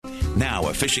Now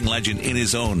a fishing legend in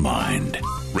his own mind,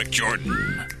 Rick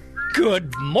Jordan.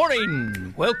 Good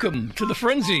morning. Welcome to the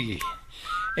Frenzy.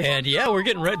 And yeah, we're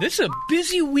getting ready. This is a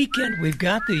busy weekend. We've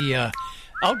got the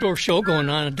outdoor show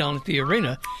going on down at the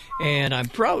arena, and I'm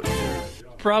proud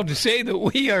to say that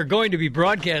we are going to be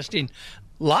broadcasting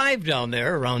live down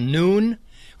there around noon,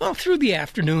 well, through the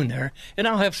afternoon there, and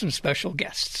I'll have some special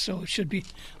guests, so it should be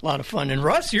a lot of fun. And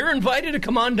Russ, you're invited to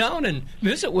come on down and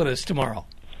visit with us tomorrow.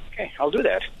 Okay, I'll do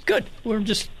that. Good. We're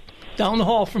just down the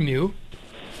hall from you.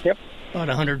 Yep. About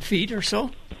 100 feet or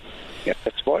so. Yep,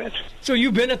 that's about it. So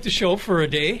you've been at the show for a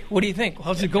day. What do you think?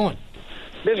 How's it going?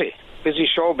 Busy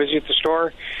show, busy at the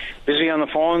store, busy on the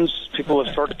phones. People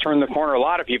have sort of turned the corner. A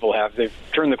lot of people have. They've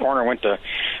turned the corner, went to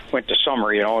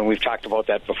summer, and we've talked about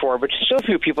that before. But still a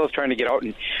few people are trying to get out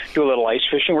and do a little ice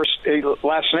fishing.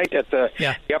 Last night at the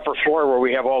upper floor where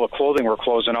we have all the clothing we're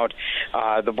closing out,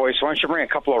 the boys said, why don't you bring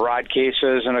a couple of rod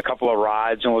cases and a couple of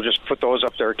rods, and we'll just put those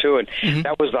up there too. And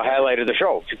that was the highlight of the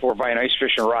show. People were buying ice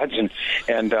fishing rods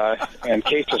and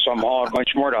cases. So I'm hauling a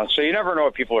bunch more down. So you never know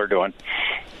what people are doing.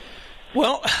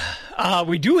 Well,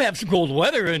 we do have some cold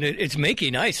weather, and it's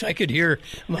making ice. I could hear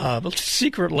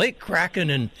Secret Lake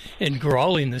cracking and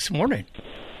growling this morning.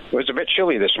 It was a bit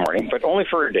chilly this morning, but only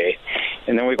for a day,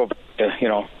 and then we go back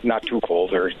to, not too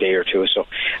cold, or a day or two. So,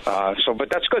 but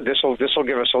that's good. This will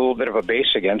give us a little bit of a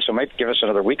base again, so it might give us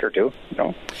another week or two.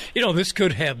 This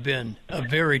could have been a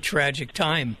very tragic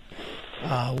time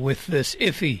with this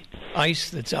iffy ice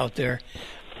that's out there.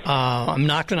 I'm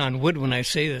knocking on wood when I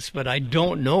say this, but I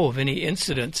don't know of any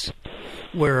incidents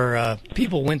where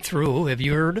people went through. Have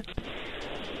you heard?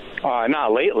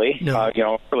 Not lately. No.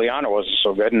 Early on it wasn't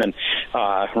so good, and then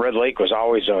Red Lake was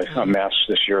always a mess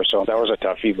this year, so that was a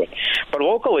toughie. But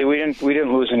locally, we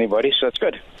didn't lose anybody, so that's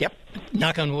good. Yep.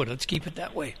 Knock on wood. Let's keep it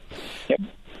that way. Yep.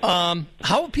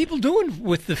 How are people doing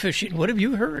with the fishing? What have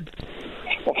you heard?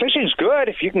 Well, fishing's good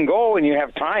if you can go and you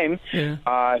have time,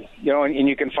 and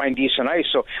you can find decent ice.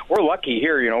 So we're lucky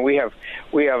here. We have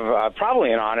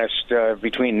probably an honest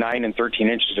between 9 and 13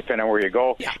 inches, depending on where you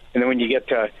go. Yeah. And then when you get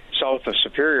to south of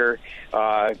Superior,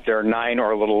 they're 9 or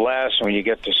a little less. When you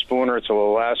get to Spooner, it's a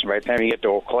little less. And by the time you get to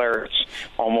Eau Claire, it's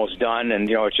almost done. And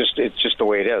it's just the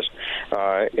way it is.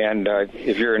 And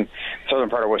if you're in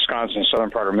southern part of Wisconsin, southern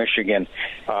part of Michigan,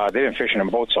 they've been fishing in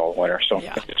boats all winter, so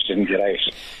they just didn't get ice.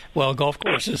 Well, golf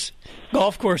courses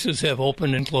have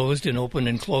opened and closed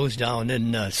down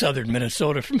in southern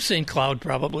Minnesota, from St. Cloud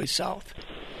probably south.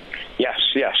 Yes,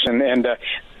 and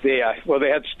they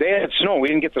had snow. We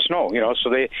didn't get the snow, so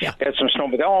they had some snow,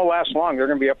 but they won't last long. They're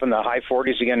going to be up in the high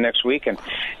 40s again next week, and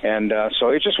so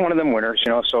it's just one of them winters,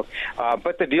 So,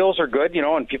 but the deals are good,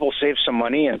 and people save some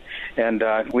money, and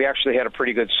we actually had a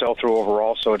pretty good sell through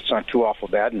overall, so it's not too awful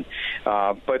bad. And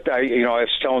but I was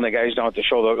telling the guys down at the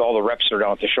show, all the reps are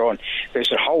down at the show, and they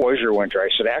said, "How was your winter?" I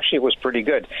said, "Actually, it was pretty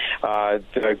good.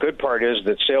 The good part is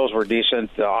that sales were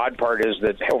decent. The odd part is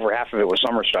that over half of it was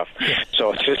summer stuff.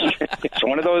 So it's just it's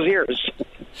one of those years."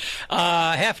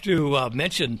 I have to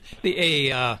mention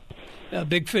a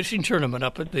big fishing tournament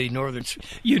up at the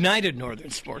United Northern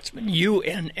Sportsmen,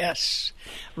 UNS,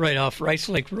 right off Rice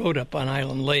Lake Road up on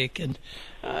Island Lake, and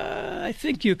I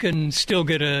think you can still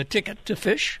get a ticket to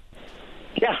fish.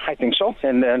 Yeah, I think so,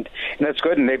 and that's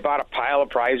good. And they bought a pile of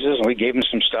prizes, and we gave them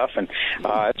some stuff, and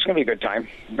it's going to be a good time,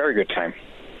 very good time.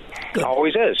 Good.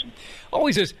 Always is.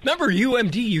 Always is. Remember,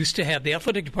 UMD used to have, the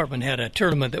athletic department had a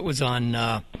tournament that was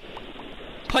on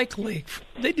Pike Lake.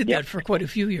 They did that for quite a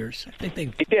few years. I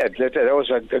think they did. That was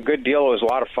a good deal. It was a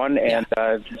lot of fun, and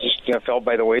just fell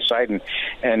by the wayside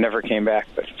and never came back.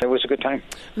 But it was a good time.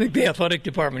 I think the athletic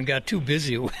department got too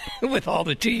busy with all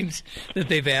the teams that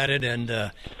they've added and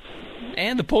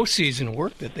the postseason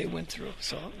work that they went through.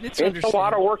 So it's a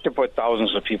lot of work to put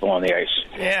thousands of people on the ice.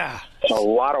 Yeah. It's a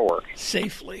lot of work.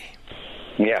 Safely.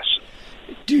 Yes.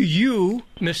 Do you,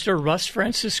 Mr. Russ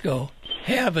Francisco,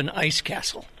 have an ice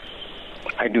castle?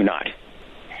 I do not.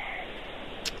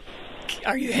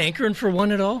 Are you hankering for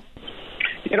one at all?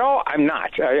 I'm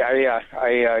not.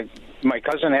 My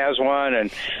cousin has one,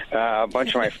 and a bunch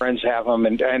of my friends have them,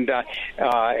 and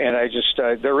I just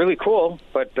they're really cool.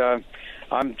 But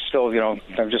I'm still, you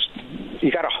got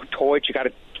to tow it, you got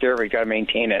to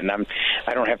maintain it, and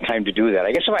I don't have time to do that.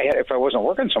 I guess if I wasn't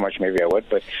working so much, maybe I would,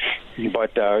 but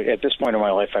at this point in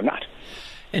my life, I'm not.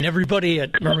 And everybody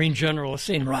at Marine General is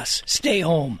saying, Russ, stay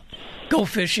home, go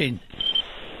fishing.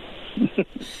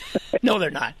 No,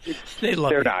 they're not. They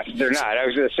love it. They're not. I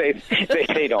was going to say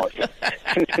they don't,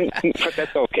 but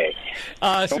that's okay.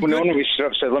 No one we stood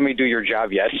up and said, "Let me do your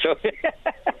job yet." So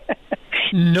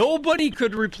nobody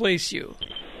could replace you.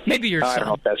 Maybe your son. I don't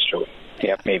know if that's true.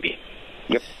 Yeah, maybe.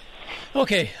 Yep.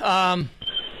 Okay.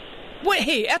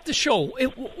 Hey, at the show,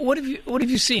 what have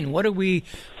you seen?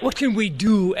 What can we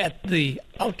do at the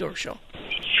outdoor show?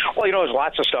 Well, there's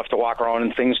lots of stuff to walk around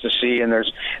and things to see, and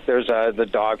there's the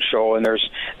dog show, and there's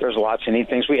lots of neat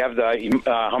things. We have the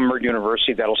Humminbird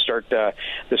University that'll start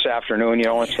this afternoon,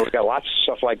 and so we've got lots of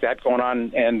stuff like that going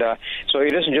on, and so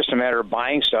it isn't just a matter of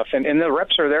buying stuff, and the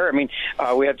reps are there. I mean,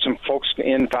 we had some folks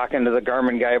in talking to the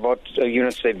Garmin guy about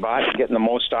units they bought and getting the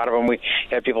most out of them. We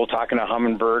had people talking to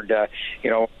Humminbird,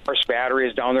 Horse Battery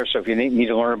is down there, so if you need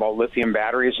to learn about lithium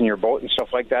batteries in your boat and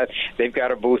stuff like that, they've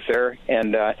got a booth there,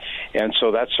 and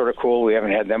so that's sort of cool. We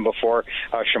haven't had them before.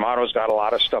 Shimano's got a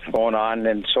lot of stuff going on,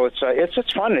 and so it's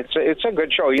fun. It's a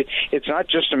good show. It's not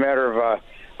just a matter of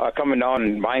coming down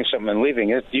and buying something and leaving.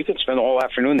 You can spend the whole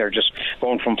afternoon there just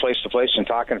going from place to place and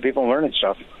talking to people and learning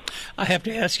stuff. I have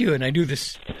to ask you, and I do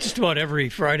this just about every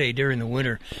Friday during the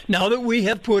winter, now that we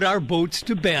have put our boats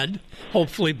to bed,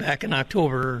 hopefully back in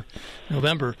October or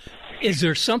November, is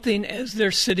there something, as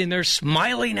they're sitting there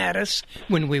smiling at us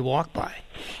when we walk by,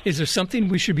 is there something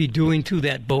we should be doing to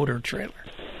that boat or trailer?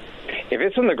 If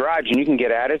it's in the garage and you can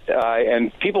get at it,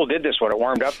 and people did this when it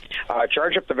warmed up,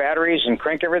 charge up the batteries and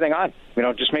crank everything on.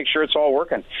 Just make sure it's all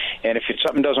working. And if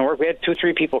something doesn't work, we had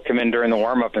 2-3 people come in during the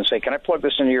warm-up and say, "Can I plug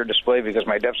this into your display because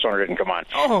my depth sonar didn't come on?"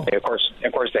 Oh. And of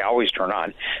course, they always turn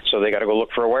on, so they got to go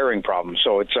look for a wiring problem.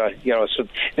 So it's so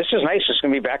this is nice. It's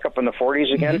going to be back up in the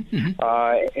 40s again.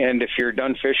 Mm-hmm. And if you're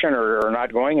done fishing or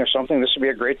not going or something, this would be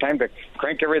a great time to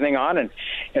crank everything on in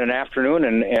an afternoon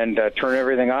and turn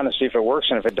everything on and see if it works.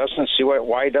 And if it doesn't, see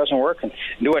why it doesn't work, and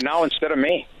do it now instead of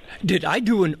me. Did I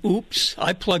do an oops?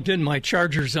 I plugged in my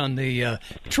chargers on the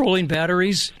trolling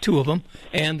batteries, 2 of them,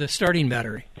 and the starting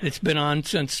battery. It's been on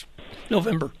since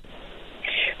November.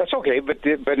 That's okay,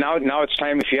 but now it's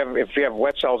time. If you have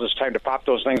wet cells, it's time to pop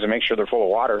those things and make sure they're full of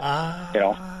water.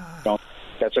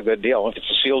 That's a good deal. If it's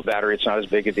a sealed battery, it's not as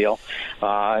big a deal.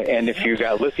 And if you've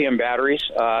got lithium batteries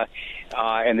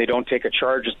and they don't take a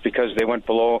charge, it's because they went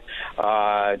below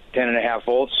 10.5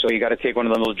 volts. So you got to take one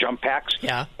of the little jump packs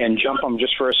and jump them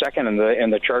just for a second, and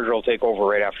the charger will take over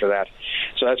right after that.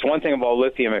 So that's one thing about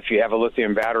lithium. If you have a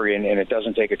lithium battery and it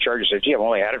doesn't take a charge, you say, "Gee, I've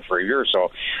only had it for a year or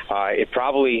so."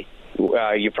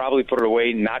 You probably put it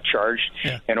away not charged,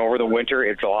 and over the winter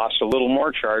it lost a little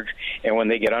more charge, and when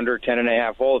they get under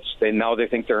 10.5 volts, they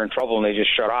think they're in trouble and they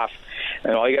just shut off.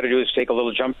 And all you got to do is take a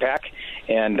little jump pack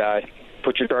and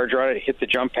put your charger on it, hit the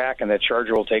jump pack, and the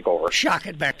charger will take over. Shock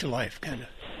it back to life, kind of.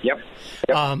 Yep.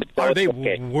 Are they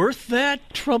worth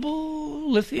that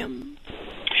trouble, lithium?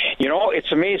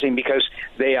 It's amazing because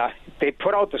they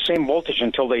put out the same voltage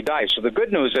until they die. So the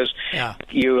good news is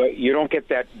you don't get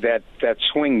that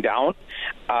swing down,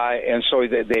 and so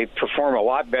they perform a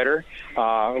lot better,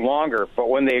 longer. But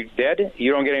when they're dead,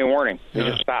 you don't get any warning. They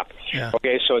just stop. Yeah.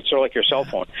 Okay, so it's sort of like your cell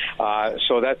phone.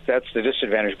 So that's the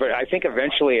disadvantage. But I think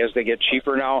eventually, as they get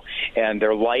cheaper now and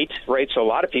they're light, right? So a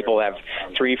lot of people have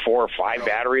 3, 4, 5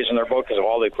 batteries in their boat because of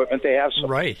all the equipment they have. So,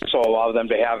 right. So allow them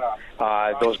to have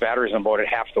those batteries in the boat at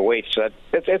half the weight. So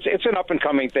it's an up and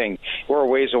coming thing. We're a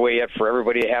ways away yet for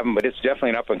everybody to have them, but it's definitely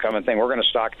an up and coming thing. We're going to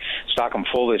stock them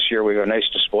full this year. We have a nice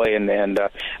display, and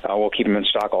we'll keep them in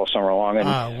stock all summer long.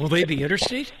 And will they be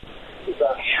interstate?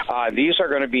 These are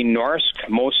going to be Norsk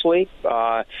mostly.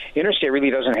 Interstate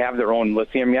really doesn't have their own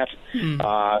lithium yet.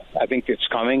 I think it's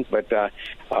coming, but there's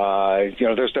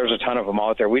a ton of them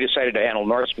out there. We decided to handle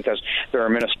Norsk because they're a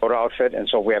Minnesota outfit, and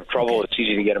so if we have trouble, it's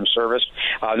easy to get them serviced.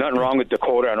 Nothing wrong with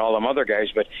Dakota and all them other guys,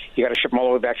 but you got to ship them all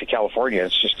the way back to California.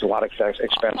 It's just a lot of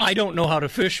expense. I don't know how to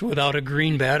fish without a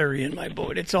green battery in my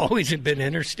boat. It's always been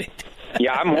interstate.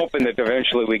 Yeah, I'm hoping that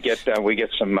eventually we get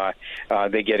some.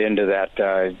 They get into that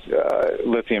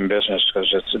lithium business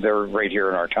because they're right here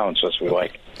in our town, so that's what we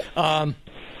like.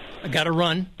 I got to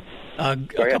run. A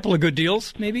couple of good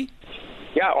deals, maybe.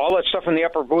 Yeah, all that stuff in the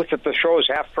upper booth at the show is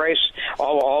half price.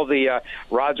 All the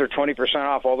rods are 20%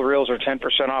 off. All the reels are 10%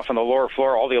 off on the lower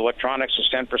floor. All the electronics is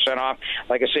 10% off.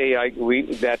 Like I say,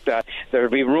 there'll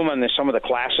be room on some of the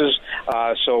classes.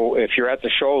 So if you're at the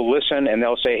show, listen, and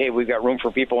they'll say, "Hey, we've got room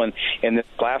for people in this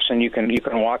class," and you can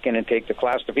walk in and take the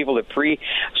class. The people that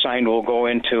pre-signed will go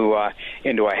into a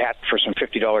hat for some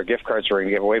 $50 gift cards we're going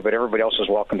to give away. But everybody else is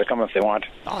welcome to come if they want.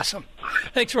 Awesome.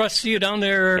 Thanks, Russ. See you down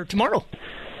there tomorrow.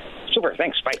 Super.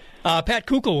 Thanks. Bye. Pat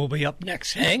Kukla will be up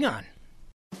next. Hang on.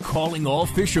 Calling all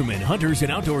fishermen, hunters,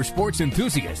 and outdoor sports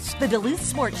enthusiasts. The Duluth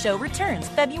Sports Show returns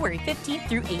February 15th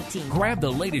through 18th. Grab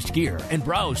the latest gear and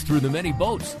browse through the many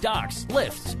boats, docks,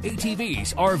 lifts,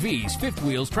 ATVs, RVs, fifth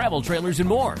wheels, travel trailers, and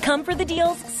more. Come for the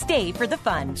deals, stay for the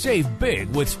fun. Save big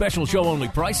with special show-only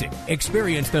pricing.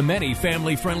 Experience the many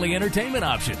family-friendly entertainment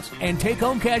options and take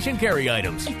home cash and carry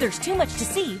items. If there's too much to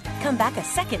see, come back a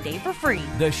second day for free.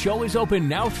 The show is open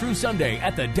now through Sunday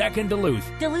at the Deck in Duluth.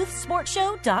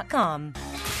 DuluthSportsShow.com.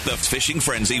 The Fishing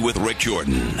Frenzy with Rick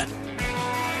Jordan.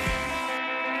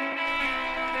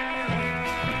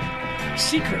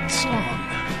 Secret song.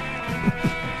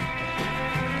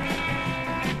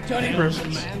 Johnny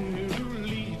Rivers.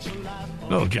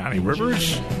 Oh, Johnny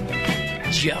Rivers?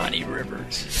 Johnny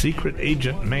Rivers. Secret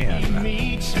Agent Man.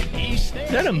 Is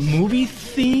that a movie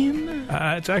theme?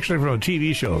 It's actually from a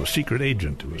TV show, Secret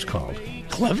Agent, it was called.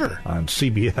 Clever. On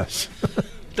CBS.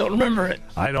 Don't remember it.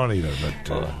 I don't either,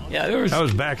 but yeah, there was. I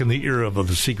was back in the era of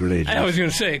the secret agents. I was going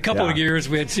to say, a couple of years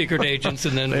we had secret agents,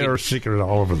 and then they were secret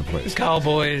all over the place.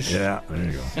 Cowboys. Yeah, there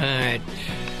you go.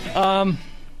 All right.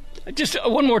 Just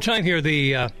one more time here.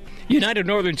 The United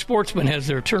Northern Sportsmen has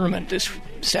their tournament this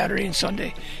Saturday and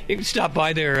Sunday. You can stop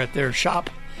by there at their shop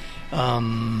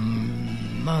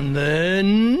on the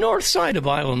north side of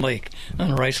Island Lake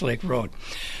on Rice Lake Road.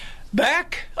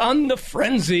 Back on the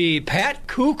frenzy, Pat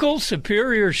Kukul,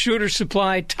 Superior Shooter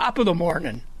Supply, top of the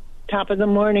morning. Top of the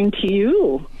morning to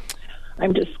you.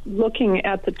 I'm just looking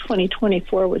at the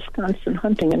 2024 Wisconsin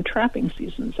hunting and trapping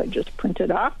seasons I just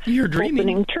printed off. You're dreaming.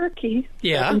 Opening turkey,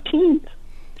 yeah.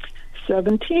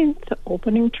 17th,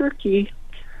 opening turkey.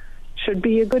 Should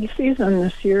be a good season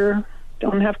this year.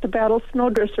 Don't have to battle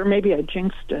snowdrifts, or maybe I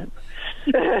jinxed it.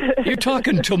 You're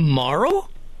talking tomorrow?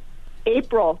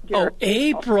 April. Dear. Oh,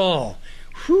 April.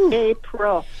 Whew.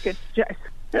 April.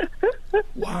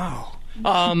 Wow.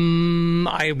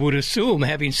 I would assume,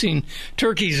 having seen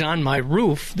turkeys on my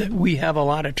roof, that we have a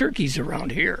lot of turkeys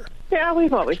around here. Yeah,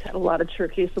 we've always had a lot of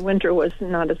turkeys. The winter was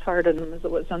not as hard on them as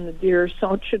it was on the deer,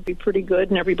 so it should be pretty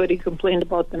good. And everybody complained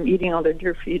about them eating all their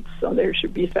deer feed, so they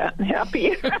should be fat and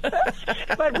happy.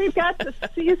 But we've got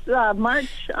the March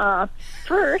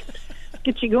 1st,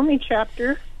 Gitchigumi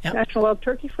chapter. Yep. National Wild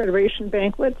Turkey Federation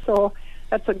banquet, so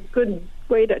that's a good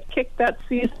way to kick that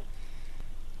season.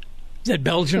 Is that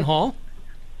Belgian Hall?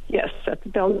 Yes, at the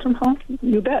Belgian Hall,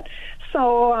 you bet.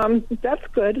 So that's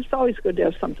good. It's always good to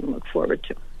have something to look forward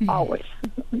to. Mm-hmm. Always.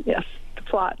 Yes, to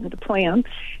plot and to plan.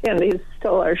 And they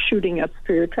still are shooting at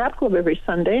Superior Trap Club every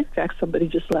Sunday. In fact, somebody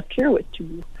just left here with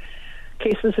 2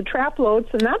 cases of trap loads,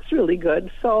 and that's really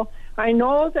good. So I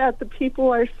know that the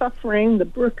people are suffering, the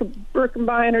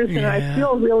Birkenbeiners, and I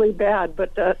feel really bad,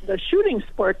 but the shooting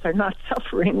sports are not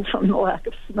suffering from the lack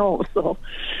of snow. So,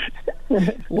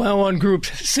 well, one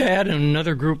group's sad, and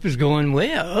another group is going,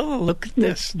 well, look at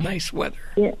this nice weather.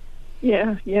 Yeah.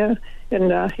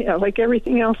 And, like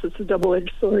everything else, it's a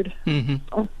double-edged sword. Mm-hmm.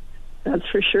 So, that's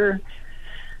for sure.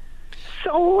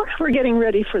 So we're getting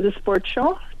ready for the sports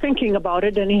show, thinking about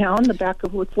it anyhow in the back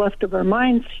of what's left of our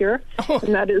minds here.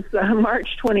 And that is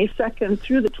March 22nd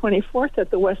through the 24th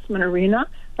at the Westman Arena.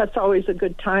 That's always a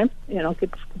good time,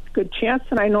 good chance.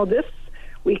 And I know this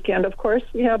weekend, of course,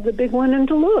 we have the big one in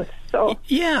Duluth. So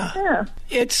yeah.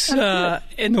 It's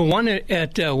and the one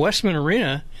at Westman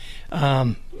Arena,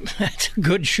 that's a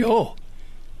good show.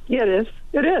 Yeah, it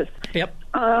is. Yep.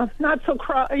 Not so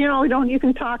you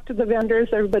can talk to the vendors.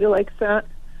 Everybody likes that.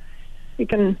 You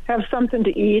can have something to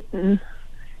eat and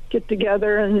get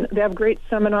together, and they have great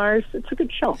seminars. It's a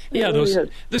good show. Yeah,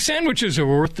 the sandwiches are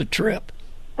worth the trip.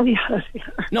 Yes.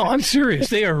 No, I'm serious.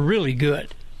 They are really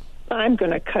good. I'm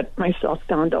going to cut myself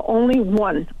down to only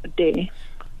one a day.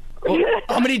 Well,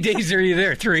 how many days are you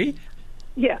there? 3?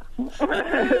 Yeah.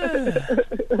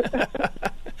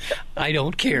 I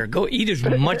don't care. Go eat as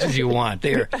much as you want.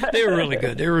 They're really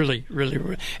good. They're really, really,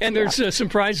 really. And there's some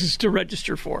prizes to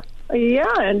register for.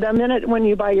 Yeah, and the minute when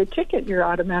you buy your ticket, you're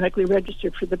automatically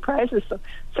registered for the prizes. So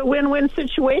it's a win-win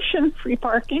situation. Free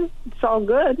parking. It's all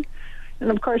good. And,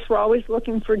 of course, we're always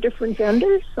looking for different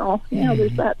vendors. So,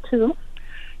 there's that, too.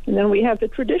 And then we have the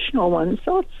traditional ones.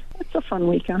 So it's a fun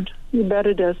weekend. You bet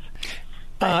it is.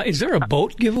 Is there a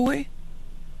boat giveaway?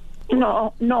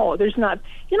 No, there's not.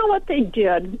 You know what they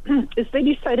did is they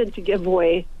decided to give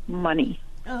away money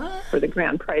for the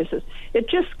grand prizes. It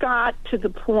just got to the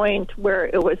point where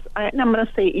it was, I'm going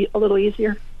to say a little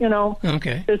easier,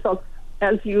 Okay. There's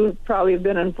as you probably have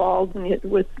been involved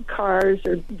with cars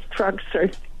or trucks, or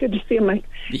good to see them,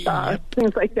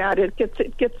 things like that. It gets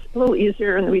a little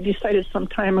easier, and we decided some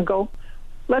time ago,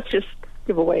 let's just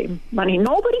give away money.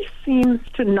 Nobody seems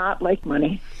to not like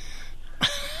money.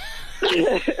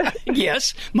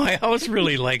 Yes, my house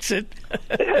really likes it.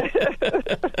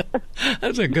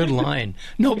 That's a good line.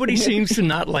 Nobody seems to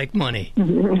not like money.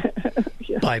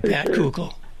 By Pat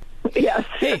Kukl. Yes.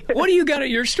 Hey, what do you got at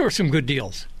your store? Some good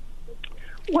deals.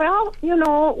 Well,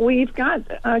 we've got,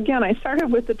 again, I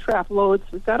started with the trap loads.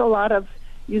 We've got a lot of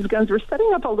used guns. We're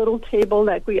setting up a little table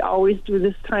like we always do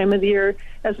this time of the year.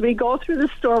 As we go through the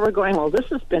store, we're going, well, this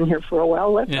has been here for a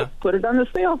while. Let's put it on the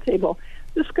sale table.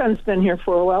 This gun's been here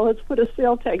for a while. Let's put a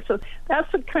sale tag. So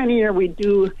that's the kind of year we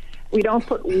do. We don't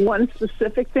put one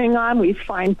specific thing on. We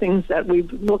find things that we've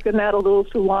been looking at a little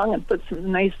too long and put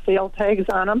some nice sale tags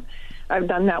on them. I've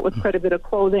done that with quite a bit of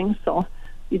clothing, so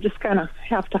you just kind of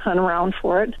have to hunt around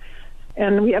for it.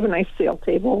 And we have a nice sale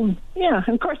table. Yeah,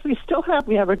 and of course we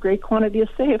have a great quantity of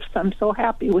safes. I'm so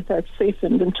happy with that safe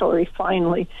inventory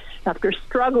finally. After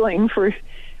struggling for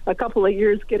a couple of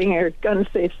years getting our gun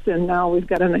safes in, now we've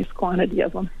got a nice quantity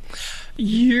of them.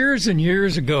 Years and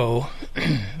years ago,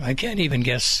 I can't even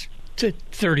guess, to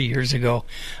 30 years ago,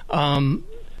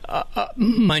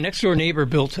 my next door neighbor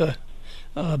built a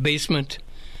basement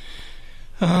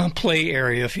play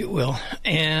area, if you will,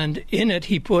 and in it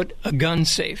he put a gun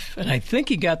safe, and I think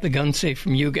he got the gun safe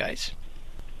from you guys.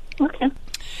 Okay.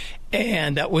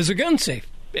 And that was a gun safe.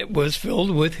 It was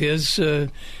filled with his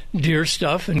deer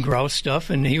stuff and grouse stuff,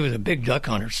 and he was a big duck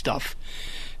hunter stuff.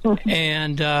 Mm-hmm.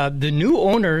 And the new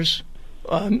owners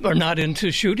are not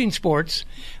into shooting sports,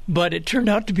 but it turned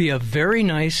out to be a very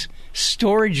nice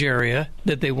storage area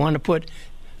that they want to put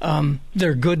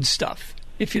their good stuff,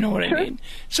 if you know what I mean.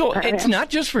 So it's not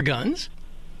just for guns.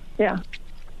 Yeah.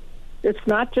 It's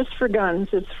not just for guns.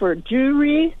 It's for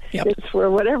jewelry. Yep. It's for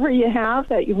whatever you have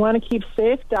that you want to keep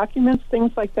safe, documents,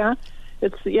 things like that.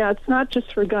 It's not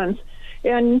just for guns.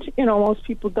 And, most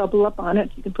people double up on it.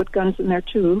 You can put guns in there,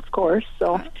 too, of course.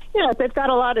 So, they've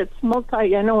got a lot. It's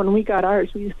multi. I know when we got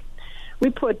ours, we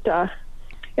put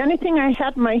anything I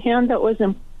had in my hand that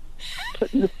wasn't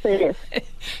put in the safe.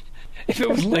 If it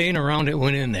was laying around, it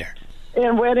went in there.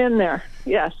 And went in there,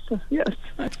 yes.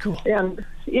 That's cool. And,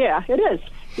 it is,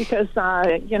 because,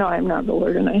 I'm not real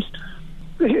organized.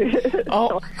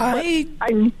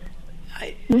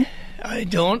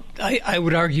 I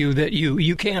would argue that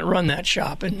you can't run that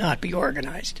shop and not be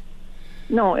organized.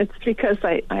 No, it's because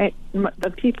the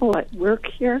people at work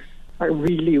here are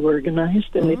really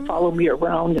organized, and they follow me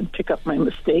around and pick up my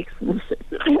mistakes. And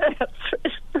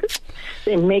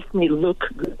they make me look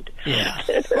good. Yeah.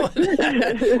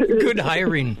 Good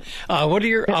hiring. What are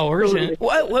your hours? And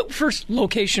what first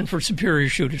location for Superior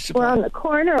Shooter Supply? We're on the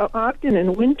corner of Ogden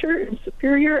and Winter in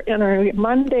Superior, and are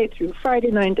Monday through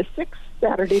Friday 9 to 6,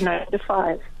 Saturday 9 to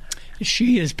 5.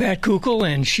 She is Pat Kukl,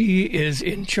 and she is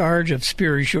in charge of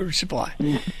Superior Shooter Supply.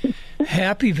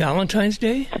 Happy Valentine's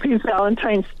Day. Happy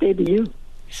Valentine's Day to you.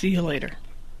 See you later.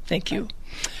 Thank you.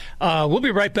 We'll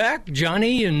be right back.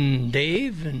 Johnny and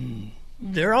Dave, and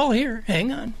they're all here.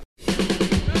 Hang on.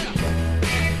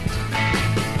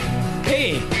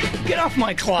 Hey, get off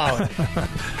my cloud.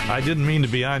 I didn't mean to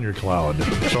be on your cloud.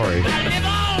 Sorry.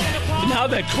 Now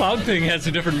that cloud thing has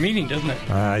a different meaning, doesn't it?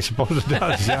 I suppose it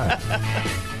does, yeah.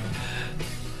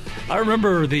 I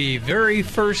remember the very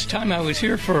first time I was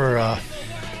here for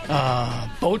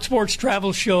Boat Sports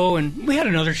Travel Show, and we had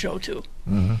another show, too.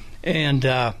 Mm-hmm. And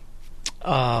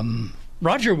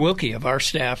Roger Wilkie of our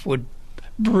staff would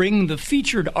bring the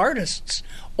featured artists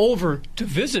over to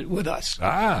visit with us.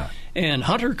 And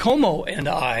Hunter Como and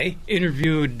I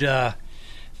interviewed,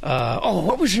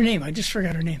 what was her name? I just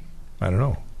forgot her name. I don't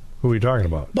know. Who are we talking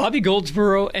about? Bobby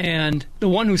Goldsboro and the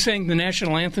one who sang the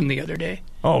national anthem the other day.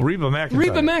 Oh, Reba McEntire.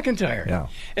 Reba McEntire. Yeah.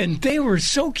 And they were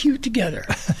so cute together.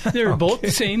 They were both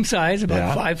the same size,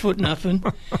 about 5 foot nothing.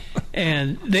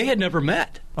 And they had never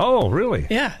met. Oh, really?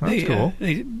 Yeah. That's cool.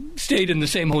 They stayed in the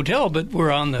same hotel, but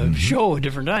were on the show at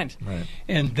different times. Right.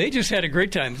 And they just had a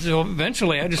great time. So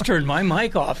eventually I just turned my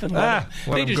mic off and let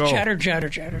they just chatter.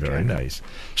 Very nice.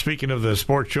 Speaking of the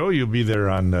sports show, you'll be there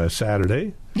on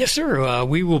Saturday. Yes, sir.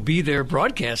 We will be there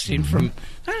broadcasting from,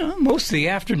 most of the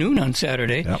afternoon on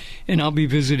Saturday. Yep. And I'll be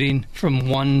visiting from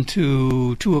 1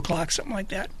 to 2 o'clock, something like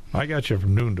that. I got you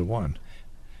from noon to 1.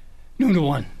 Noon to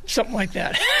 1, something like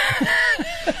that.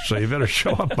 So you better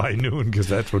show up by noon, because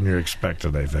that's when you're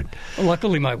expected, I think.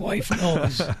 Luckily, my wife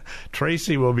knows.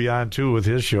 Tracy will be on, too, with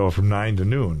his show from 9 to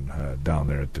noon down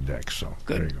there at the deck. So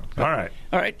good. There you go.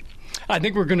 All right. I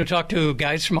think we're going to talk to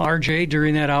guys from RJ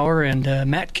during that hour, and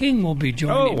Matt King will be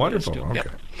joining us. Oh, wonderful. Okay.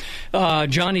 Yep.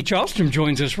 Johnny Charleston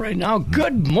joins us right now.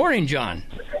 Good morning, John.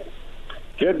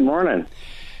 Good morning.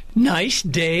 Nice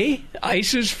day.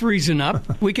 Ice is freezing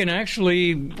up. We can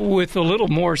actually, with a little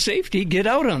more safety, get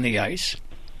out on the ice.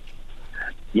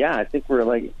 Yeah, I think when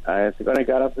I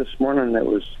got up this morning, it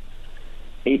was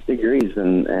 8 degrees,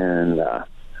 and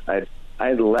I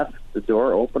had left the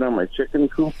door open on my chicken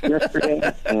coop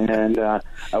yesterday, and I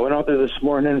went out there this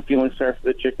morning feeling sorry for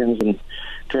the chickens and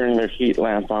turning their heat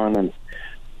lamp on, and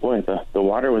boy, the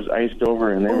water was iced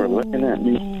over, and they were looking at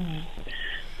me.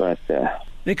 But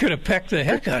they could have pecked the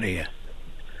heck out of you.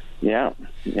 Yeah,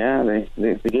 they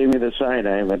gave me the side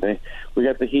eye, but we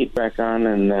got the heat back on,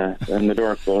 and the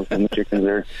door closed, and the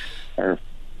chickens are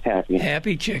happy.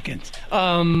 Happy chickens.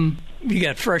 You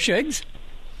got fresh eggs?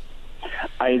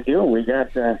 I do. We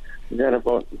got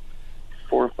about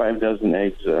 4 or 5 dozen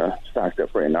eggs stocked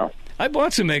up right now. I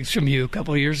bought some eggs from you a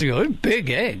couple of years ago. They're big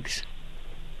eggs.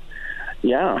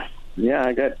 Yeah.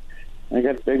 I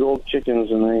got big old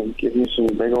chickens, and they give me some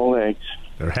big old eggs.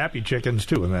 They're happy chickens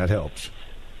too, and that helps.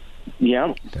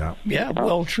 Yeah. Yeah,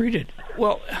 well treated.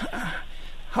 Well,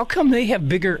 how come they have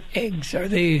bigger eggs? Are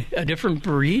they a different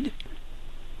breed?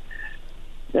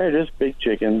 They're just big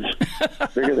chickens.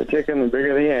 Bigger the chicken, the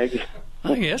bigger the egg.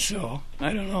 I guess so.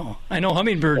 I don't know. I know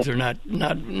hummingbirds are not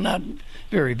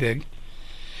very big.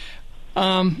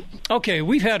 Okay,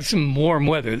 we've had some warm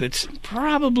weather that's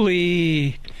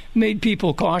probably made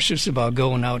people cautious about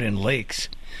going out in lakes.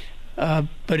 But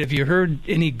have you heard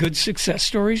any good success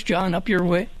stories, John, up your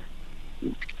way?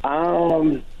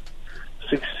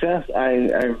 Success.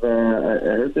 I've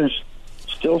heard there's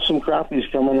still some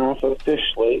crappies coming off of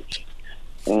Fish Lake,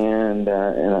 and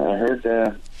I heard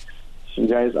some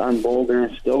guys on Boulder,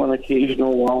 still an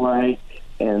occasional walleye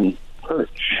and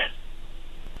perch.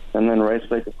 And then Rice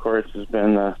Lake, of course, has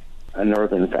been a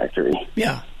northern factory.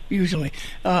 Yeah, usually.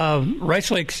 Rice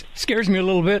Lake scares me a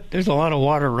little bit. There's a lot of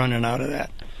water running out of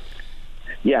that.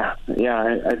 Yeah.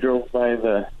 I drove by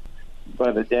the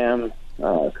dam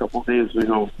a couple days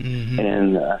ago,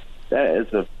 and that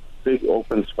is a big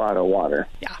open spot of water.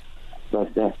 Yeah. But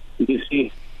you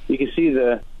can see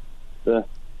the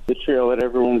trail that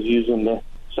everyone's using to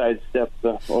sidestep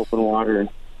the open water.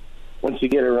 Once you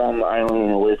get around the island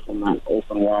and away from that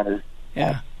open water,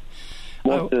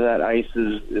 most of that ice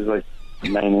is like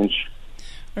 9-inch.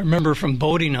 I remember from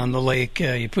boating on the lake,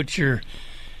 you put your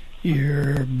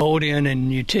boat in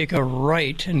and you take a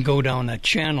right and go down a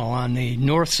channel on the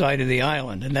north side of the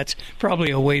island, and that's probably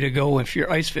a way to go if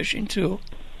you're ice fishing too.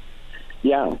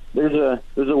 Yeah, there's a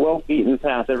well-beaten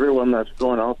path. Everyone that's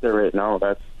going out there right now,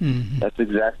 that's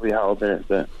exactly how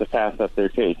the path that they're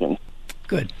taking.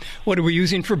 Good. What are we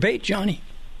using for bait, Johnny?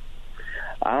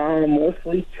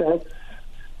 Mostly chucks.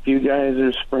 A few guys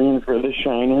are spraying for the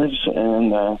shiners,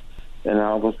 and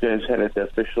all those guys headed to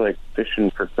Fish Lake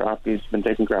fishing for crappies. Been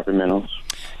taking crappie minnows.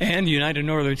 And United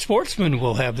Northern Sportsmen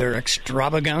will have their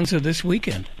extravaganza this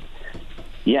weekend.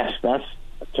 Yes, that's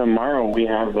tomorrow.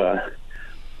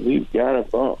 We've got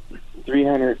about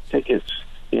 300 tickets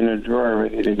in a drawer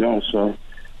ready to go. So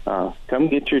come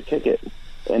get your ticket.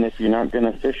 And if you're not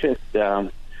going to fish it,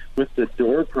 with the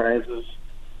door prizes,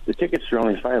 the tickets are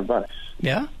only $5.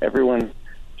 Yeah. Everyone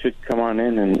should come on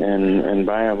in and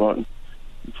buy about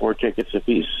 4 tickets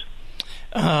apiece.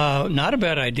 Not a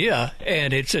bad idea,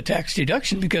 and it's a tax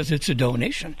deduction because it's a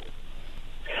donation.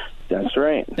 That's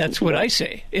right. That's what I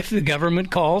say. If the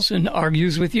government calls and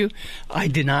argues with you, I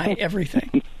deny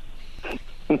everything.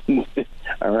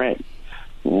 All right.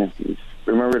 Yeah.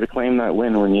 Remember to claim that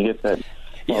win when you get that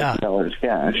 $12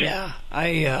 cash. Yeah,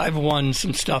 I've won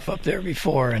some stuff up there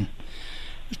before, and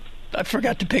I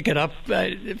forgot to pick it up.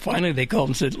 Finally, they called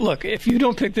and said, look, if you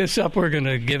don't pick this up, we're going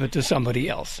to give it to somebody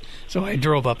else. So I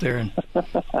drove up there, and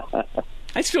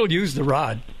I still use the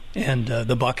rod and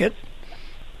the bucket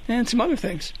and some other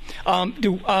things. I'm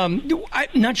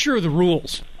not sure of the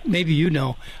rules. Maybe you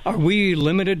know. Are we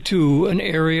limited to an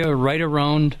area right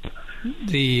around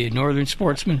the Northern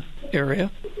Sportsman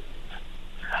area?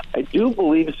 I do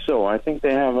believe so. I think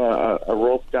they have a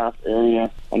roped off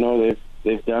area. I know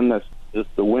they've done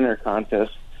the winter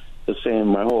contest the same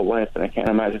my whole life, and I can't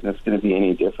imagine it's going to be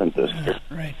any different this year.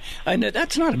 Right. And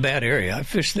that's not a bad area. I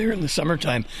fished there in the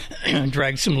summertime,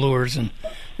 dragged some lures and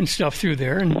stuff through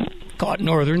there, and caught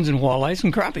northerns and walleyes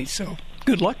and crappies. So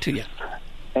good luck to you.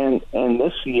 And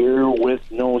this year, with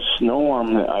no snow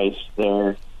on the ice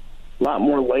there, a lot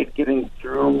more light getting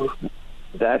through.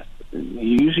 That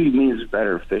usually means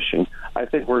better fishing. I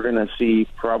think we're going to see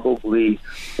probably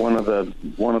one of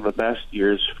the best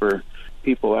years for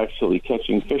people actually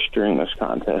catching fish during this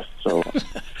contest. So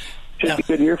should be a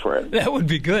good year for it. That would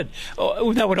be good.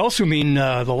 Oh, that would also mean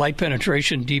the light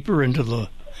penetration deeper into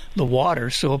the water.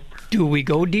 So do we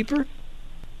go deeper?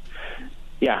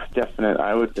 Yeah, definite.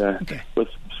 I would,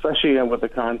 especially with the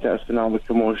contest and all the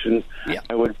commotion,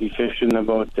 I would be fishing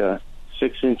about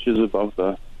 6 inches above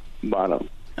the bottom.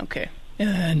 Okay.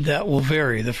 And that will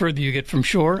vary. The further you get from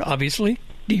shore, obviously,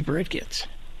 deeper it gets.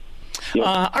 Yep.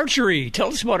 Archery. Tell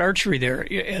us about archery there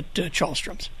at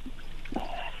Charlestrom's.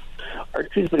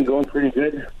 Archery's been going pretty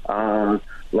good. A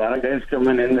lot of guys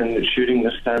coming in and shooting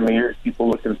this time of year. People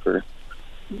looking for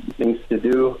things to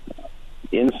do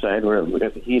inside where we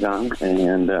got the heat on.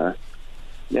 And,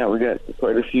 we got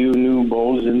quite a few new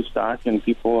bows in stock and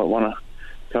people that want to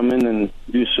come in and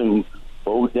do some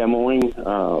bow demoing.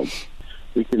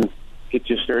 We can get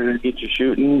you started, get you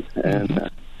shooting, and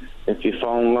if you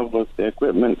fall in love with the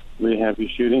equipment, we have you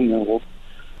shooting, and we'll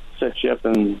set you up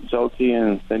and sell to you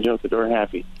and send you out the door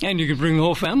happy. And you can bring the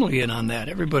whole family in on that.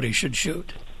 Everybody should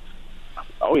shoot.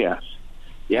 Oh, yes.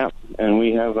 Yeah, and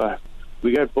we have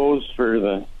we got bows for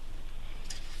the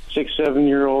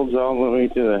 6-7-year-olds all the way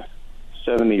to the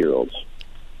 70-year-olds.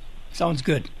 Sounds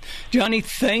good. Johnny,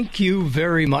 thank you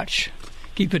very much.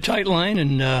 Keep a tight line,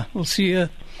 and we'll see you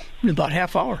in about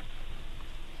half hour.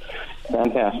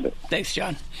 Fantastic. Thanks,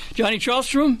 John. Johnny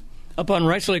Charlstrom, up on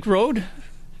Rice Lake Road.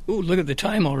 Ooh, look at the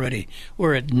time already.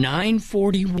 We're at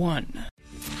 9:41.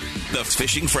 The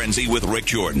Fishing Frenzy with Rick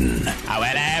Jordan. Oh,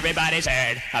 well, everybody's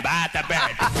heard about the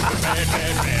bird.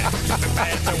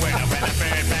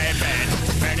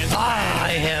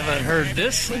 I haven't heard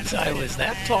this since I was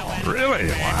that tall. Really?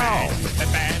 Wow.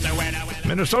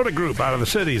 Minnesota group out of the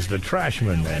cities, the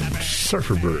Trashmen and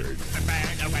Surfer Bird.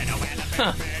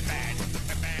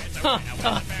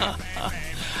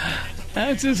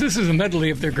 This is a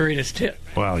medley of their greatest hit.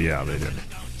 Well, yeah, they did.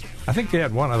 I think they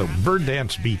had one other. Bird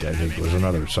Dance Beat, I think, was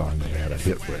another song they had a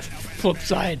hit with. Flip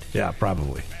side. Yeah,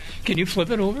 probably. Can you flip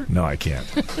it over? No, I can't.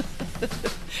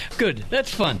 Good.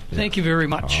 That's fun. Yeah. Thank you very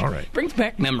much. All right. Brings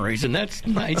back memories, and that's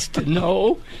nice to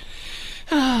know.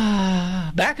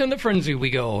 Back on the Frenzy we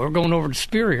go. We're going over to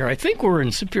Superior. I think we're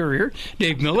in Superior.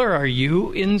 Dave Miller, are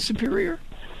you in Superior?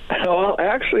 Well,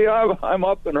 actually, I'm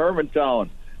up in Hermantown,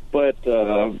 but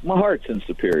my heart's in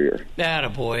Superior.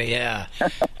 Attaboy, yeah.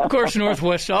 Of course,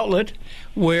 Northwest Outlet,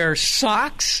 where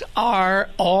socks are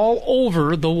all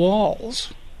over the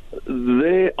walls.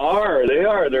 They are.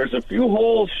 There's a few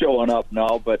holes showing up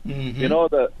now, but, you know,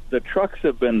 the trucks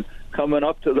have been coming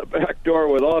up to the back door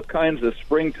with all kinds of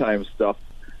springtime stuff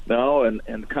now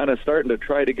and kind of starting to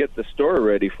try to get the store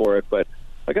ready for it. But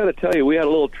I got to tell you, we had a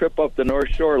little trip up the North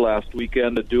Shore last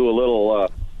weekend to do a little,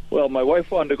 my wife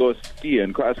wanted to go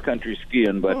skiing, cross-country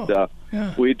skiing, but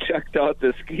we checked out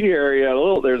the ski area.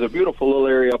 There's a beautiful little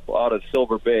area up out of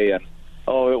Silver Bay, and,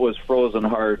 it was frozen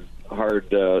hard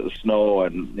snow,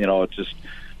 and, you know, it's just,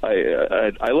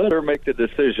 I let her make the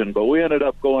decision, but we ended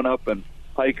up going up and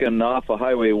hiking off of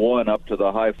Highway 1 up to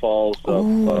the high falls of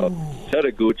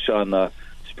Chattagooch on the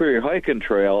Superior Hiking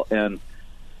Trail, and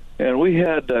we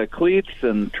had cleats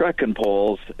and trekking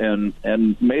poles and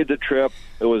made the trip.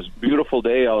 It was a beautiful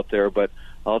day out there, but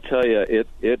I'll tell you,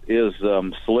 it is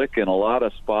slick in a lot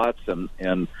of spots and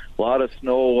a lot of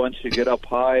snow once you get up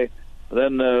high.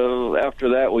 Then after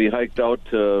that, we hiked out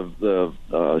to the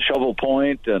Shovel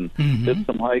Point and did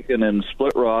some hiking in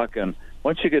Split Rock. And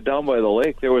once you get down by the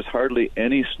lake, there was hardly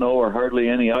any snow or hardly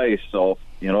any ice. So,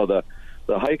 you know, the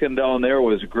hiking down there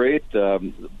was great,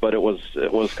 but it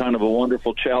was kind of a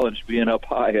wonderful challenge being up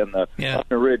high on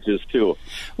the ridges, too.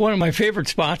 One of my favorite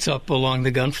spots up along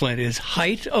the Gunflint is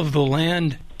Height of the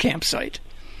Land campsite.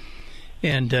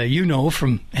 And you know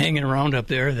from hanging around up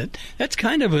there that's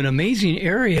kind of an amazing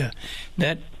area,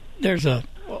 that there's a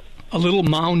little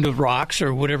mound of rocks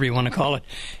or whatever you want to call it.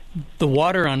 The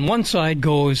water on one side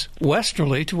goes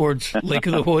westerly towards Lake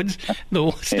of the Woods. The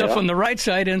stuff on the right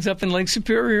side ends up in Lake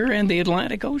Superior and the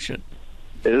Atlantic Ocean.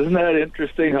 Isn't that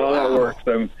interesting how that works?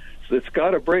 It's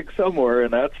got to break somewhere,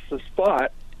 and that's the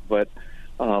spot. But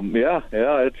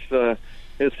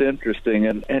it's interesting,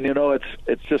 and you know,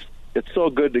 it's so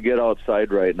good to get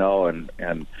outside right now and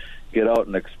get out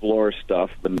and explore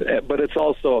stuff. But it's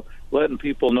also letting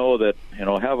people know that, you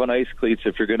know, having ice cleats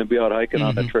if you're going to be out hiking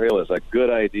on the trail is a good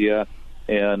idea.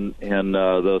 And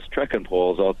those trekking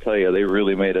poles, I'll tell you, they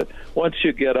really made it. Once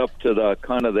you get up to the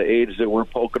kind of the age that we're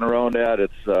poking around at,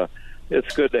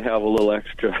 it's good to have a little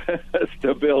extra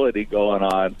stability going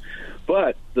on.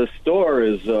 But the store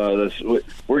is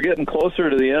we're getting closer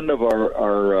to the end of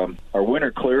our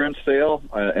winter clearance sale,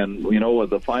 and you know, with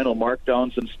the final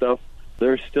markdowns and stuff,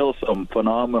 there's still some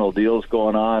phenomenal deals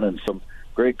going on and some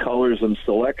great colors and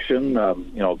selection.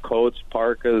 You know, coats,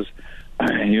 parkas,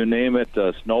 you name it,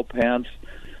 snow pants.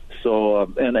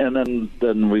 So and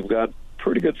then we've got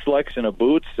pretty good selection of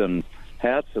boots and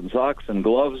hats and socks and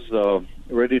gloves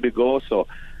ready to go. So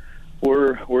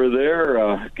we're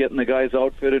there getting the guys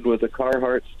outfitted with the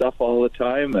Carhartt stuff all the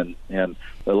time, and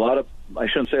a lot of I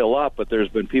shouldn't say a lot, but there's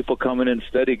been people coming in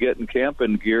steady getting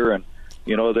camping gear, and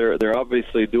they're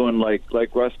obviously doing like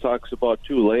Russ talks about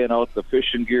too, laying out the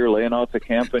fishing gear, laying out the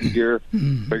camping gear,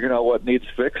 figuring out what needs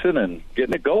fixing, and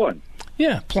getting it going.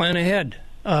 Yeah, plan ahead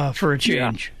for a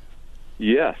change.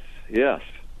 Yeah. Yes.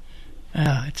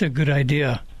 It's a good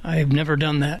idea. I have never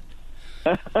done that.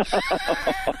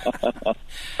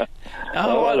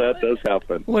 That does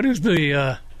happen. What is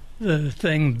the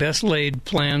thing? Best laid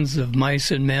plans of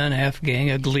mice and men, half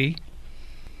gang of glee.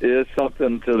 It's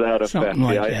something to that effect. Something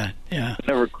like that. Yeah. I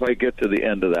never quite get to the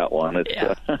end of that one.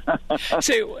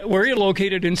 Say, where are you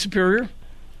located in Superior?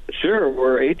 Sure,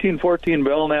 we're 1814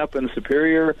 Belknap in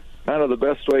Superior. Kind of the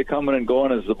best way coming and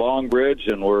going is the Bong Bridge,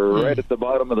 and we're right at the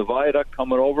bottom of the viaduct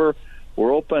coming over.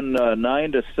 We're open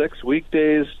 9 to 6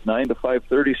 weekdays, 9 to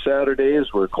 5:30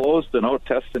 Saturdays. We're closed and out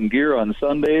testing gear on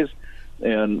Sundays.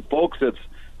 And folks,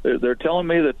 they're telling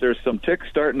me that there's some ticks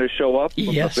starting to show up from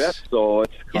the vet, so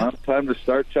it's time to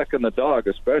start checking the dog,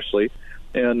 especially,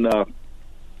 and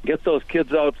get those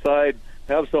kids outside,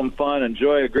 have some fun,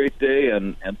 enjoy a great day,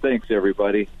 and thanks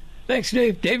everybody. Thanks,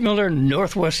 Dave. Dave Miller,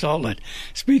 Northwest Outlet.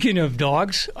 Speaking of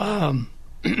dogs,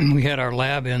 we had our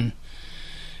lab in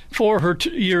for her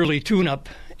yearly tune-up,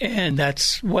 and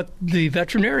that's what the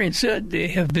veterinarian said. They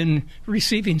have been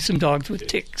receiving some dogs with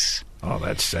ticks. Oh,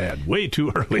 that's sad. Way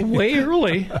too early. Way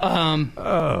early.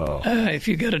 If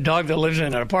you got a dog that lives in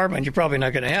an apartment, you're probably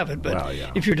not going to have it. But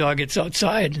if your dog gets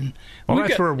outside, and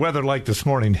that's where weather like this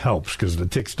morning helps, because the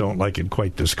ticks don't like it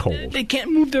quite this cold. They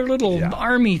can't move their little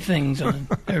army things,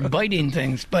 their biting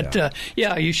things. But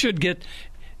you should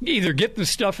either get the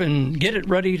stuff and get it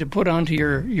ready to put onto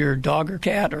your dog or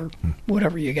cat or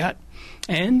whatever you got,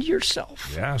 and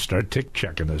yourself. Yeah, start tick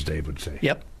checking, as Dave would say.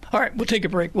 Yep. All right, we'll take a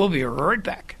break. We'll be right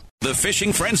back. The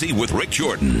Fishing Frenzy with Rick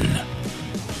Jordan.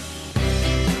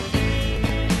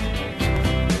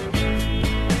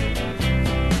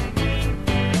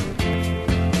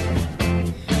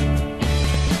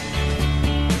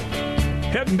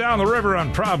 Heading down the river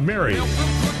on Proud Mary.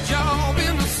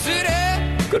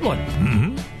 Good one.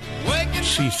 Mm-hmm.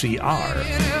 CCR.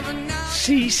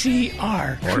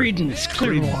 CCR. Creedence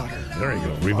Clearwater. There you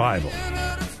go. Revival.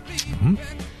 Mm-hmm.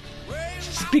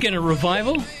 Speaking of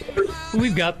revival,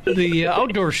 we've got the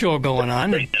outdoor show going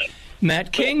on.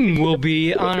 Matt King will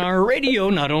be on our radio,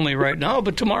 not only right now,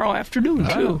 but tomorrow afternoon,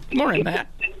 too. Good morning, Matt.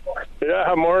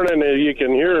 Yeah, morning. You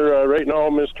can hear right now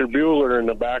Mr. Bueller in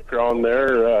the background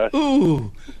there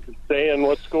saying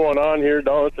what's going on here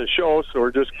down at the show, so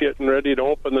we're just getting ready to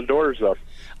open the doors up.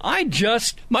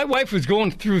 My wife was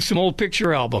going through some old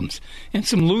picture albums and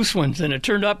some loose ones, and it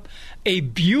turned up a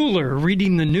Bueller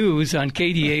reading the news on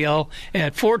KDAL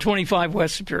at 425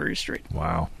 West Superior Street.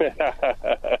 Wow.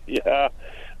 Yeah,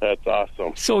 that's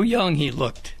awesome. So young he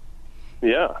looked.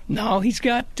 Yeah. Now he's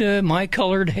got my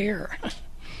colored hair.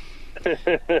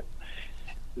 So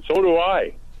do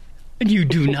I. You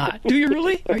do not. Do you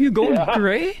really? Are you going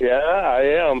gray? Yeah, I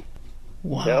am.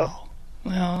 Wow. Yeah.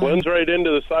 Well, blends right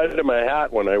into the side of my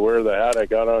hat when I wear the hat I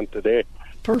got on today.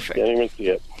 Perfect. Can't even see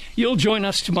it. You'll join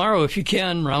us tomorrow if you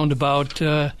can, round about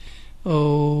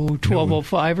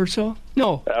 12:05 or so?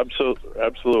 No.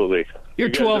 Absolutely. You're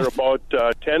you guys 12. are about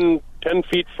 10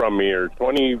 feet from me, or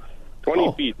 20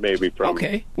 feet maybe from me.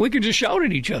 Okay. We could just shout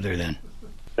at each other then.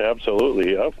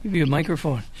 Absolutely, yeah. Give you a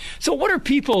microphone. So what are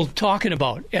people talking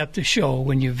about at the show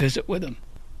when you visit with them?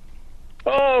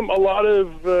 A lot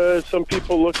of some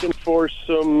people looking for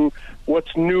some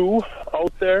what's new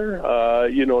out there.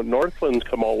 Northland's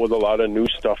come out with a lot of new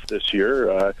stuff this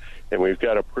year, and we've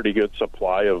got a pretty good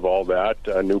supply of all that.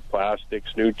 New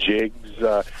plastics, new jigs,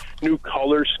 new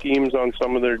color schemes on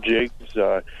some of their jigs,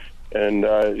 and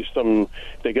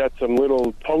they got some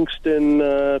little tungsten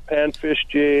panfish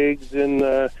jigs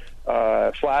and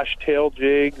flash tail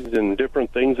jigs and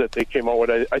different things that they came out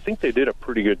with. I think they did a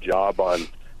pretty good job on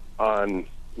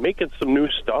making some new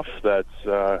stuff that's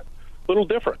a little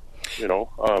different,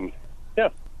 yeah.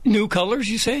 New colors,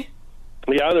 you say?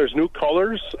 Yeah, there's new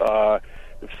colors for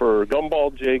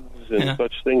gumball jigs and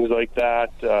such things like that.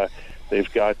 They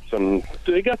got some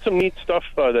neat stuff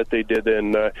that they did,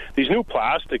 and these new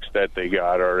plastics that they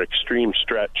got are extreme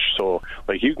stretch, so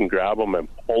like you can grab them and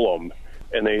pull them,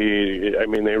 and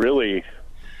they really.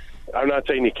 I'm not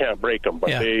saying you can't break them, but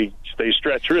they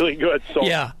stretch really good. So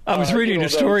yeah, I was reading a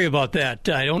story about that.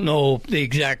 I don't know the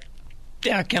exact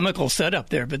chemical setup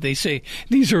there, but they say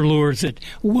these are lures that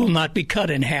will not be cut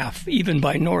in half, even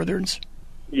by Northerns.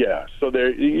 Yeah, so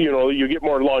there, you get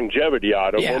more longevity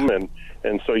out of Yeah. them,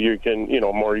 and so you can,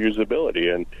 more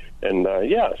usability, and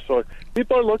so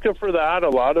people are looking for that. A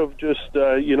lot of just,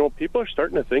 people are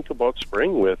starting to think about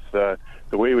spring with the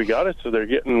way we got it. So they're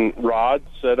getting rods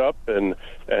set up and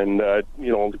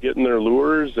getting their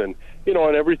lures and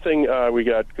everything. We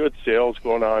got good sales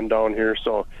going on down here,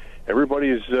 so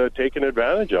everybody's taking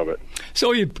advantage of it.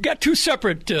 So you've got two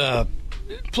separate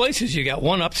places. You got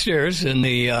one upstairs in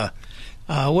the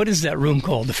what is that room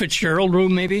called? The Fitzgerald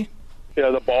room, maybe?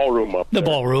 Yeah, the ballroom up there. The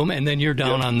ballroom, and then you're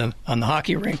down on the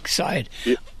hockey rink side.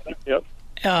 Yep.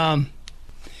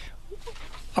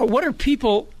 What are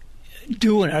people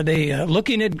doing? Are they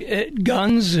looking at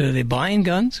guns? Are they buying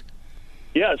guns?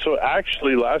 Yeah, so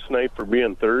actually last night, for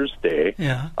being Thursday,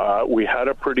 we had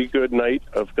a pretty good night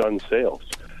of gun sales.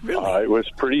 Really? It was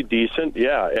pretty decent,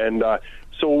 yeah. And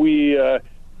so we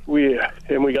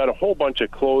got a whole bunch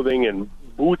of clothing and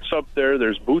boots up there.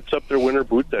 There's boots up there, winter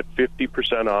boots at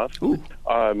 50% off. Ooh.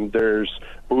 There's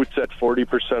boots at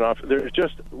 40% off.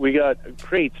 We got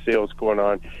great sales going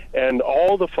on, and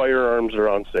all the firearms are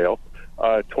on sale,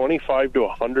 $25 to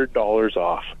 $100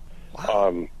 off.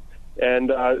 Wow. And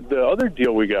the other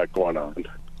deal we got going on,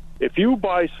 if you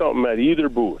buy something at either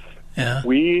booth,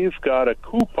 we've got a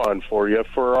coupon for you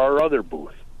for our other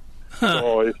booth.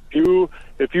 So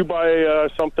if you buy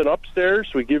something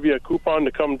upstairs, we give you a coupon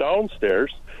to come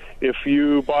downstairs. If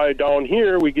you buy down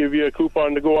here, we give you a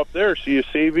coupon to go up there, so you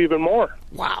save even more.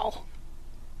 Wow,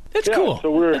 that's cool.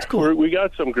 So that's cool. we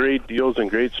got some great deals and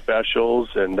great specials,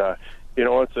 and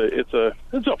it's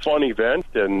a fun event,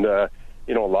 and a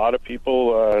lot of people.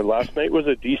 Last night was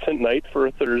a decent night for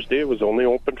a Thursday. It was only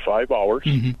open 5 hours,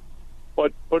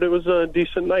 but it was a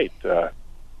decent night.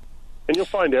 And you'll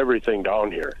find everything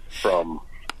down here from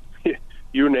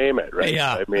you name it, right?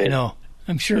 Yeah, I know.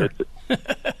 I'm sure.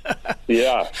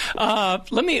 Yeah.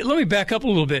 Let me back up a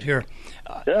little bit here.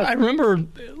 I remember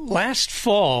last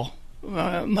fall,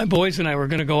 my boys and I were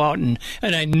going to go out, and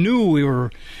I knew we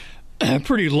were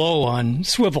pretty low on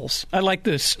swivels. I like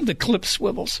the clip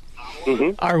swivels.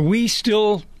 Mm-hmm. Are we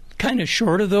still kind of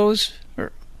short of those?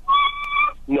 Or?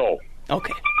 No.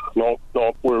 Okay. No.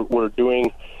 We're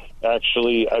doing,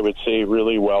 actually, I would say,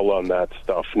 really well on that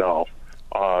stuff now.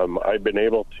 I've been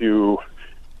able to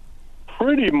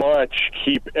pretty much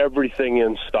keep everything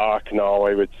in stock now,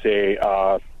 I would say,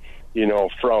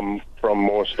 from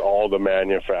most all the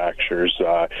manufacturers.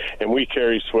 And we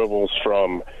carry swivels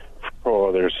from,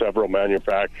 there's several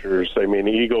manufacturers. I mean,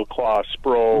 Eagle Claw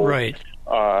Spro. Right.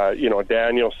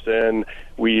 Danielson.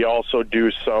 We also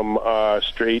do some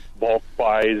straight bulk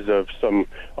buys of some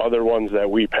other ones that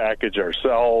we package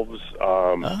ourselves.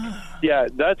 Yeah,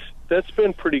 that's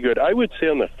been pretty good. I would say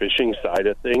on the fishing side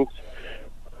of things,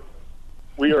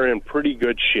 we are in pretty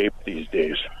good shape these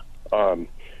days. I'm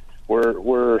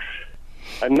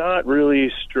not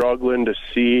really struggling to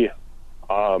see.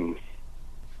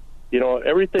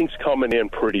 Everything's coming in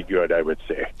pretty good, I would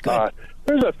say.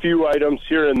 There's a few items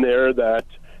here and there that,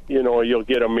 you'll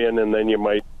get them in and then you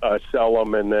might sell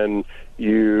them and then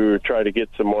you try to get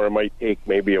some more. It might take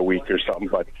maybe a week or something.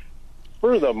 But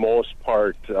for the most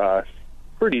part,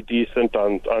 pretty decent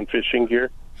on fishing gear.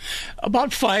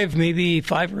 About 5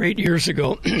 or 8 years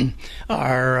ago,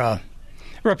 our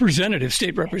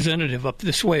state representative up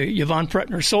this way, Yvonne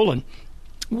Pretner-Solon,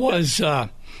 was kind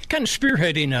of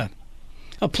spearheading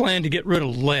a plan to get rid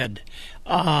of lead.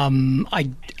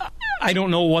 I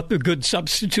don't know what the good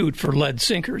substitute for lead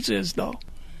sinkers is, though.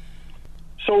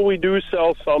 So we do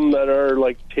sell some that are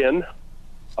like tin.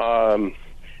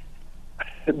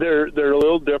 They're a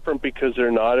little different because they're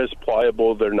not as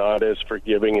pliable. They're not as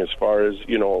forgiving as far as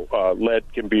lead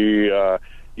can be.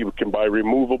 You can buy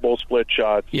removable split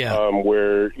shots.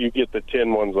 Where you get the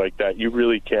tin ones like that, you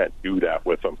really can't do that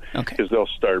with them because they'll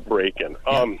start breaking.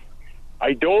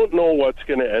 I don't know what's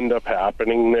going to end up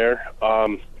happening there.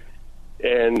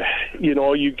 And,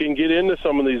 you can get into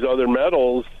some of these other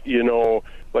metals,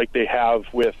 like they have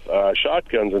with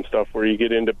shotguns and stuff, where you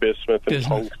get into bismuth and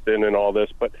tungsten and all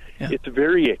this, but it's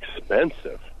very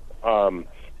expensive.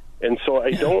 And so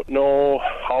I don't know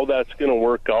how that's going to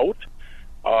work out.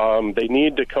 They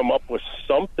need to come up with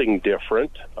something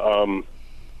different. And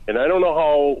I don't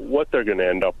know what they're going to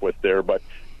end up with there, but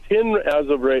tin, as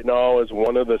of right now, is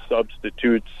one of the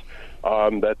substitutes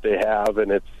that they have,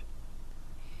 and it's,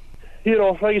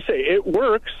 like you say, it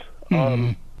works.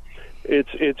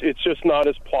 It's just not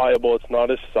as pliable. It's not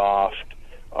as soft,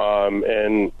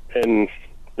 and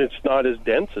it's not as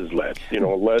dense as lead.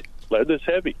 Lead is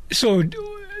heavy. So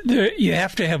you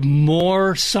have to have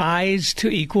more size to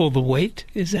equal the weight.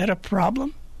 Is that a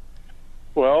problem?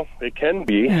 Well, it can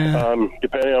be,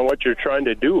 depending on what you're trying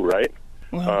to do, right?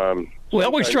 Well, we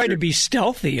always try to be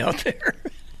stealthy out there.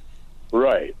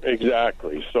 Right,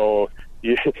 exactly. So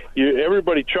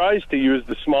everybody tries to use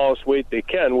the smallest weight they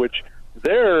can, which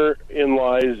therein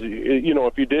lies,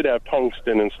 if you did have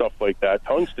tungsten and stuff like that,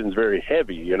 tungsten's very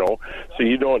heavy, so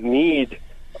you don't need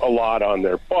a lot on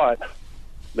there, but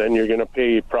then you're going to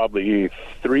pay probably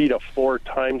 3 to 4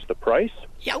 times the price.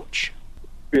 Ouch.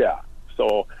 Yeah,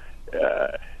 so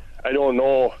I don't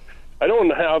know. I don't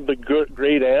have the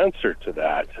great answer to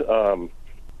that,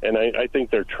 and I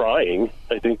think they're trying.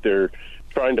 I think they're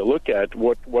trying to look at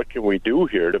what can we do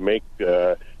here to make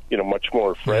much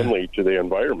more friendly to the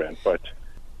environment. But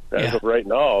as of right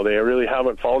now, they really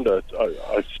haven't found a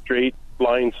straight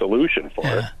line solution for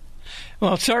it.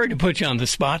 Well, sorry to put you on the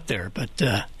spot there, but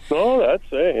no,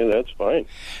 that's fine.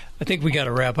 I think we got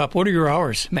to wrap up. What are your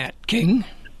hours, Matt King?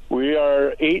 We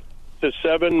are 8 to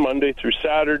 7 Monday through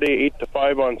Saturday, 8 to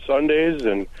 5 on Sundays,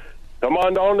 and come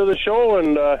on down to the show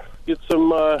and get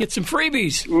some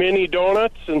freebies, mini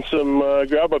donuts, and some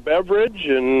grab a beverage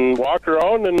and walk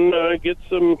around and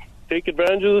take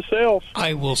advantage of the sales.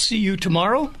 I will see you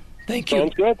tomorrow. Thank you.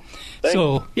 Sounds good. Thanks.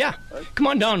 So come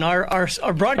on down.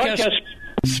 Our broadcast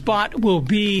spot will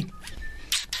be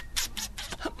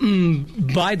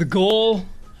by the goal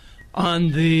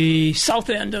on the south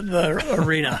end of the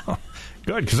arena.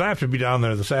 Good, because I have to be down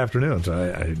there this afternoon,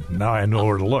 so now I know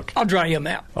where to look. I'll draw you a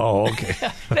map. Oh, okay.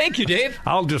 Thank you, Dave.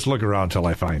 I'll just look around until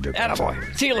I find it.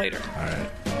 Attaboy. See you later. All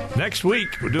right. Next week,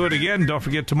 we'll do it again. Don't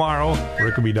forget tomorrow,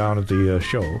 Rick will be down at the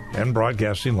show and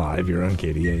broadcasting live here on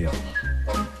KDAL.